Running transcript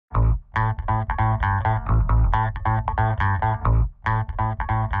Hey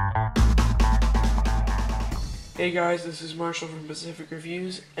guys, this is Marshall from Pacific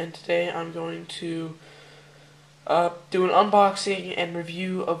Reviews, and today I'm going to do an unboxing and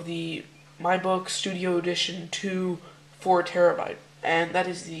review of the MyBook Studio Edition 2 4TB, and that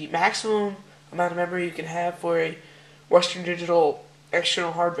is the maximum amount of memory you can have for a Western Digital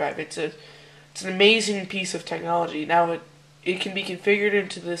external hard drive. It's an amazing piece of technology. Now it can be configured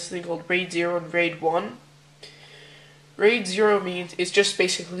into this thing called RAID 0 and RAID 1. RAID 0 means it's just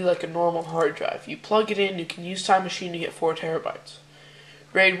basically like a normal hard drive. You plug it in, you can use Time Machine to get 4TB.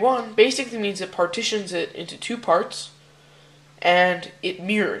 RAID 1 basically means it partitions it into two parts, and it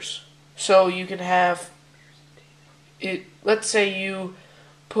mirrors. So you can have it. Let's say you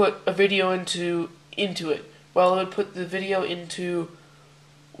put a video into it. Well, it would put the video into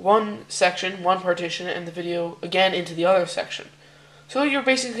one section, one partition, and the video again into the other section. So you're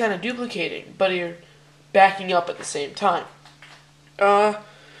basically kind of duplicating, but you're backing up at the same time.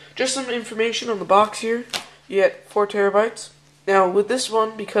 Just some information on the box here. You get 4TB. Now with this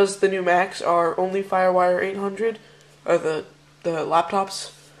one, because the new Macs are only FireWire 800, or the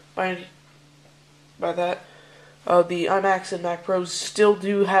laptops by that, the iMacs and Mac Pros still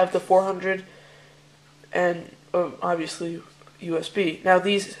do have the 400 and obviously USB. Now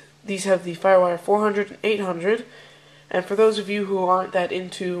these have the FireWire 400 and 800, and for those of you who aren't that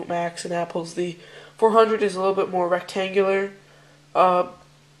into Macs and Apples, the 400 is a little bit more rectangular,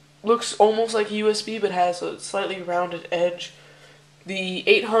 looks almost like USB but has a slightly rounded edge. The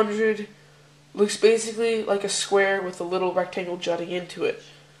 800 looks basically like a square with a little rectangle jutting into it.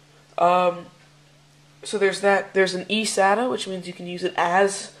 So there's that. There's an eSATA, which means you can use it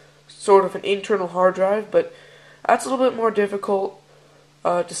as sort of an internal hard drive, but that's a little bit more difficult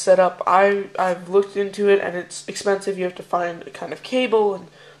to set up. I've looked into it, and it's expensive. You have to find a kind of cable and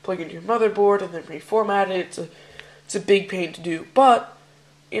plug into your motherboard and then reformat it. It's a big pain to do, but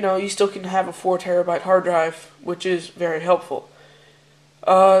you still can have a 4TB hard drive, which is very helpful.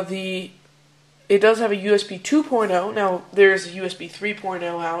 It does have a USB 2.0. Now there's a USB 3.0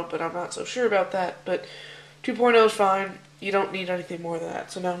 out, but I'm not so sure about that. But 2.0 is fine. You don't need anything more than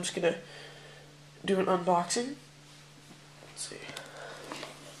that. So now I'm just gonna do an unboxing. Let's see.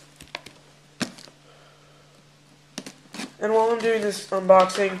 And while I'm doing this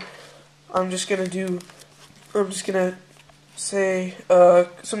unboxing, I'm just gonna say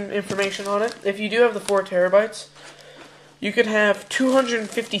some information on it. If you do have the 4TB, you could have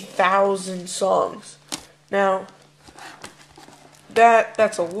 250,000 songs. Now,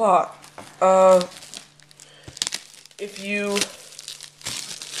 that's a lot. I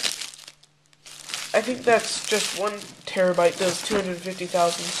think that's just 1 terabyte does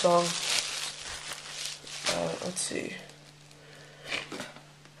 250,000 songs. Let's see.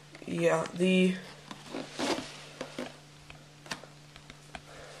 Yeah,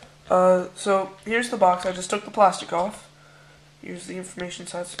 so here's the box. I just took the plastic off. Here's the information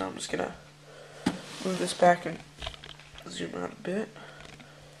side, so now I'm just gonna move this back and zoom out a bit.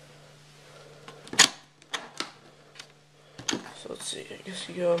 So let's see, I guess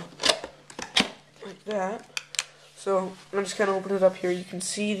you go like that. So I'm just gonna open it up here. You can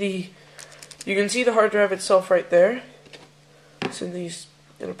see the hard drive itself right there. It's in these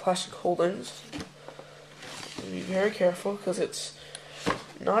plastic holdings. Be very careful because it's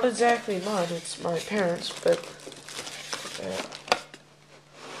not exactly mine, it's my parents', but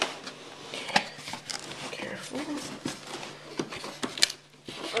careful.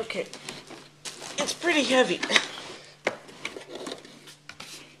 Okay, it's pretty heavy.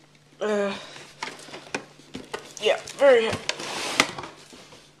 Yeah, very heavy.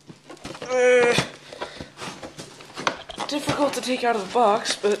 Difficult to take out of the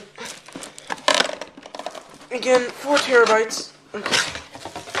box, but again, 4TB.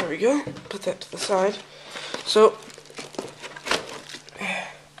 Okay, there we go. Put that to the side. So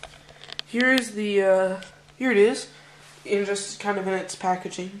here it is, in just kind of in its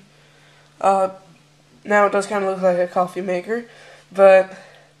packaging. Now it does kind of look like a coffee maker, but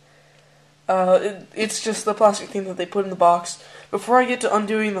it's just the plastic thing that they put in the box. Before I get to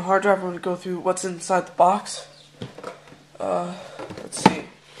undoing the hard drive, I'm going to go through what's inside the box. Let's see.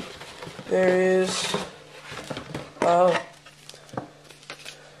 There is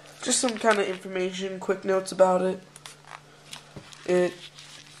just some kind of information, quick notes about it. It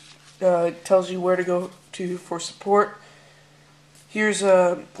tells you where to go to for support. Here's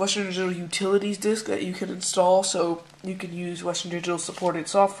a Western Digital Utilities disk that you can install, so you can use Western Digital supported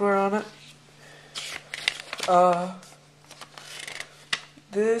software on it.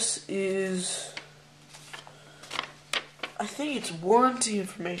 This is, I think it's warranty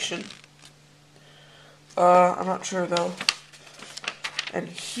information. I'm not sure though. And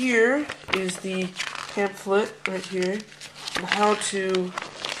here is the pamphlet right here on how to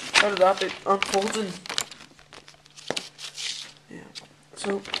cut it up. It unfolds and yeah.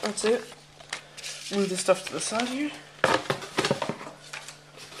 So that's it. Move this stuff to the side here.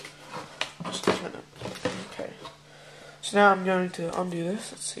 Just kind of okay. So now I'm going to undo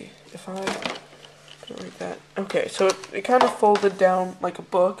this. Let's see if I put it like that. Okay, so it kind of folded down like a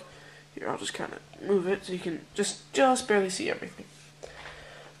book. Here, I'll just kind of move it so you can just barely see everything.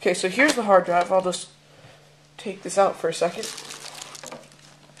 Okay, so here's the hard drive. I'll just take this out for a second.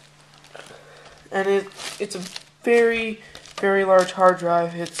 And it's a very, very large hard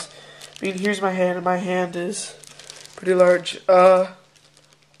drive. I mean, here's my hand, and my hand is pretty large. I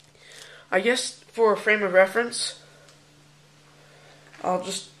guess for a frame of reference, I'll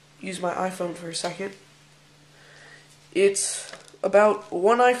just use my iPhone for a second. It's about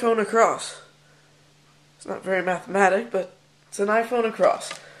one iPhone across. It's not very mathematic, but it's an iPhone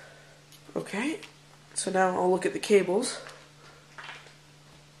across. Okay, so now I'll look at the cables.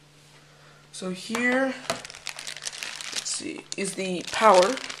 So here, let's see, is the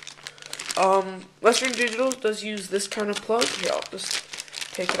power. Western Digital does use this kind of plug. Here, I'll just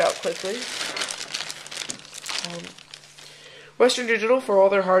take it out quickly. Western Digital, for all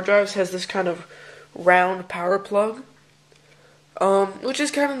their hard drives, has this kind of round power plug. Which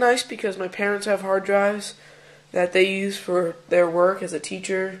is kind of nice because my parents have hard drives that they use for their work as a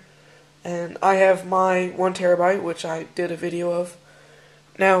teacher. And I have my 1 terabyte, which I did a video of.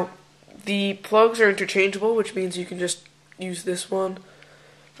 Now, the plugs are interchangeable, which means you can just use this one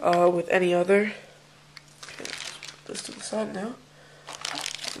with any other. Okay, put this to the side now.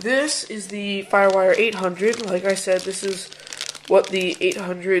 This is the Firewire 800. Like I said, this is what the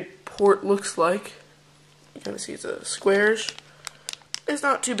 800 port looks like. You kind of see it's a squarish. It's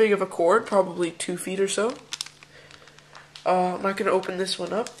not too big of a cord, probably 2 feet or so. I'm not going to open this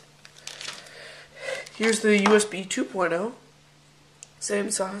one up. Here's the USB 2.0.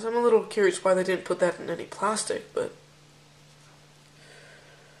 Same size. I'm a little curious why they didn't put that in any plastic, but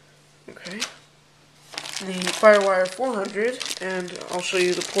okay. The Firewire 400, and I'll show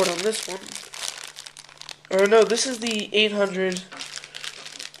you the port on this one. Or no, this is the 800.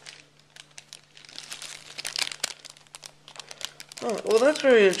 Oh, well, that's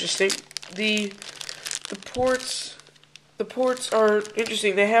very interesting. The ports are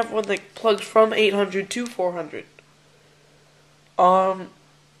interesting. They have one that plugs from 800 to 400.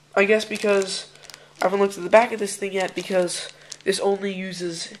 I guess because I haven't looked at the back of this thing yet because this only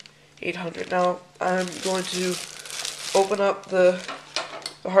uses 800. Now I'm going to open up the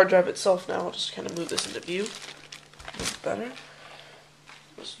hard drive itself. Now I'll just kind of move this into view a little better.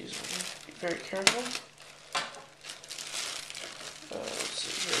 Just use it. Be very careful. Let's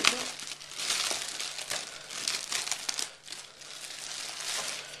see, here we go.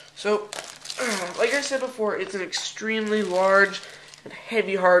 So, like I said before, it's an extremely large and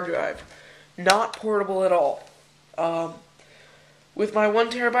heavy hard drive. Not portable at all. With my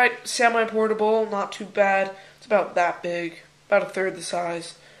 1 terabyte, semi-portable, not too bad. It's about that big, about a third the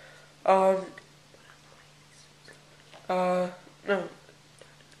size. No.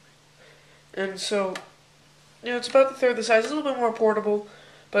 And so, you know, it's about the third the size. It's a little bit more portable,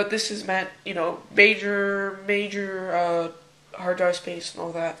 but this is meant, you know, major hard drive space and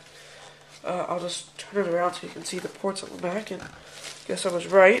all that. I'll just turn it around so you can see the ports on the back, and I guess I was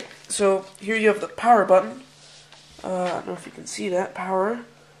right. So here you have the power button. I don't know if you can see that, power.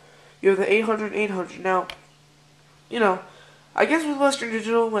 You have the 800 and 800. Now, you know, I guess with Western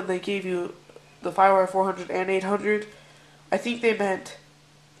Digital, when they gave you the Firewire 400 and 800, I think they meant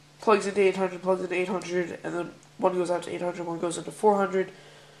plugs into 800, plugs into 800, and then one goes out to 800, one goes into 400.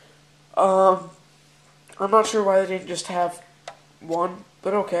 I'm not sure why they didn't just have one,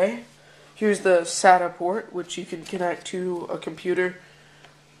 but okay. Here's the SATA port, which you can connect to a computer,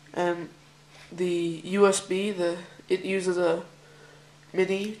 and the USB, it uses a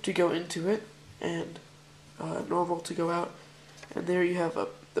mini to go into it, and normal to go out, and there you have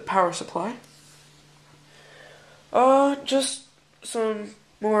the power supply. Just some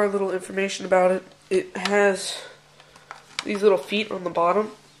more little information about it. It has these little feet on the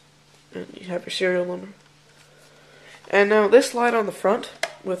bottom, and you have your serial number. And now this light on the front,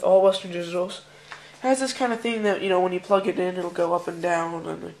 with all Western Digitals, has this kind of thing that, you know, when you plug it in, it'll go up and down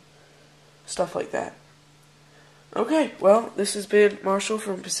and stuff like that. Okay, well, this has been Marshall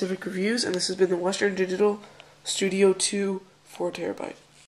from Pacific Reviews, and this has been the Western Digital Studio 2 4 terabyte.